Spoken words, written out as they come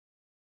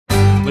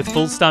With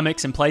full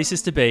stomachs and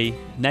places to be,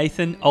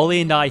 Nathan,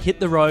 Ollie and I hit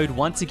the road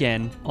once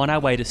again on our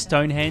way to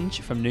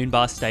Stonehenge from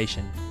Noonbar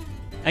Station.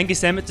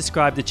 Angus Emmett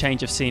described the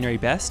change of scenery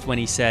best when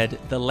he said,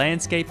 "The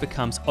landscape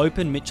becomes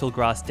open Mitchell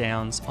grass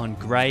downs on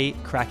grey,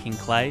 cracking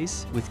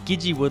clays, with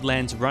gidgee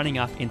woodlands running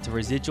up into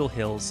residual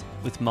hills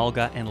with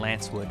mulga and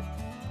lancewood."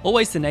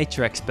 Always the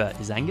nature expert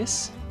is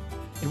Angus.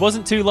 It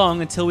wasn't too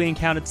long until we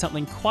encountered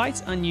something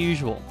quite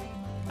unusual.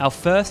 Our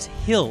first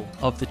hill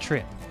of the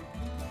trip.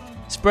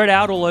 Spread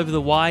out all over the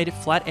wide,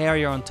 flat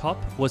area on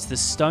top was the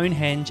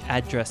Stonehenge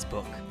address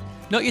book.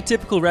 Not your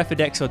typical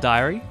Refidex or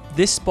diary,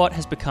 this spot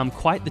has become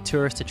quite the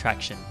tourist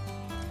attraction.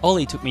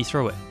 Ollie took me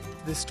through it.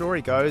 The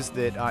story goes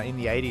that in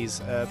the 80s,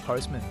 a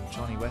postman,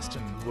 Johnny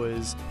Weston,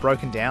 was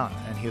broken down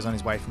and he was on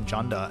his way from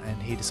Junda and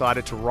he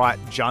decided to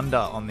write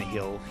Junda on the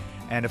hill.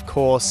 And of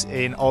course,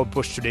 in old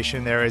bush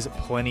tradition, there is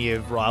plenty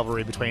of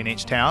rivalry between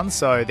each town.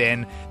 So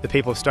then the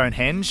people of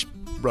Stonehenge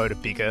wrote a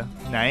bigger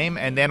name,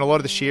 and then a lot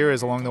of the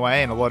shearers along the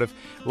way and a lot of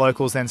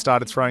locals then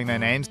started throwing their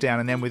names down.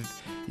 And then with,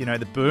 you know,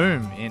 the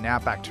boom in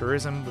outback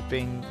tourism, we've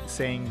been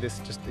seeing this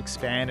just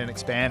expand and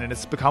expand, and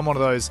it's become one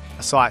of those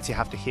sites you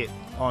have to hit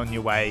on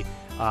your way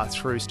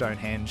through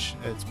Stonehenge.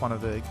 It's one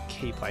of the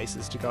key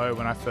places to go.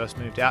 When I first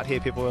moved out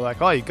here, people were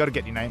like, "Oh, you've got to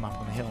get your name up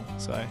on the hill."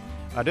 So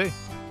I do.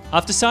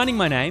 After signing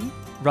my name,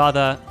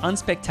 rather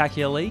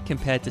unspectacularly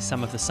compared to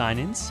some of the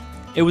sign-ins,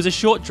 it was a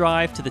short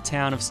drive to the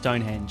town of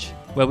Stonehenge,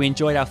 where we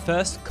enjoyed our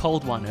first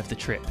cold one of the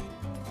trip.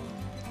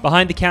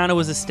 Behind the counter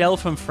was Estelle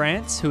from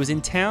France, who was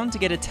in town to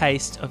get a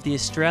taste of the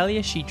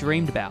Australia she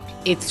dreamed about.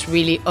 It's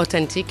really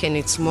authentic, and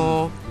it's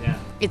more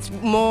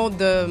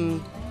the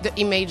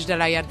image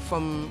that I had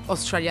from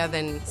Australia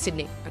than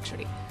Sydney,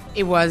 actually.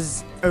 It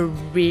was a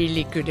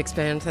really good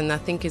experience, and I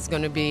think it's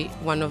going to be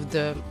one of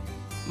the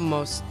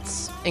most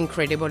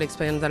incredible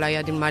experiences that I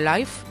had in my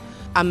life.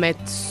 I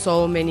met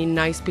so many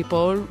nice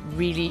people,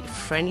 really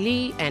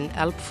friendly and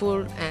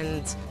helpful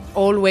and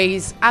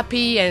always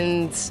happy,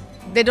 and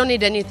they don't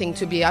need anything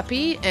to be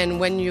happy. And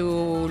when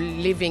you're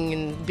living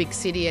in big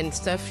city and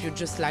stuff, you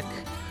just like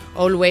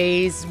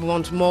always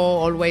want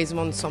more, always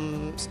want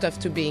some stuff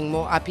to being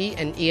more happy.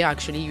 And here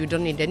actually you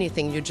don't need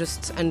anything, you're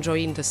just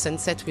enjoying the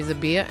sunset with a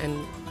beer and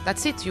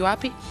that's it, you're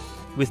happy.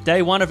 With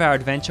day one of our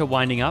adventure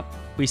winding up,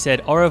 we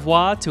said au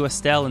revoir to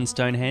Estelle and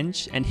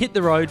Stonehenge and hit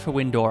the road for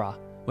Windora,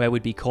 where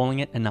we'd be calling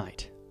it a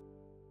night.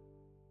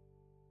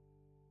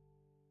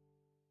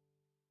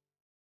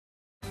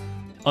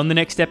 On the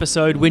next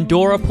episode,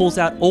 Windora pulls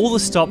out all the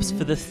stops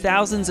for the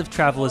thousands of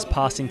travellers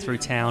passing through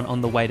town on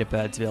the way to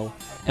Birdsville.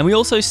 And we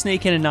also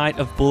sneak in a night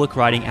of bullock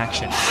riding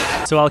action.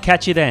 So I'll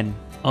catch you then,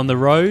 on the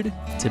road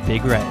to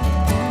Big Red.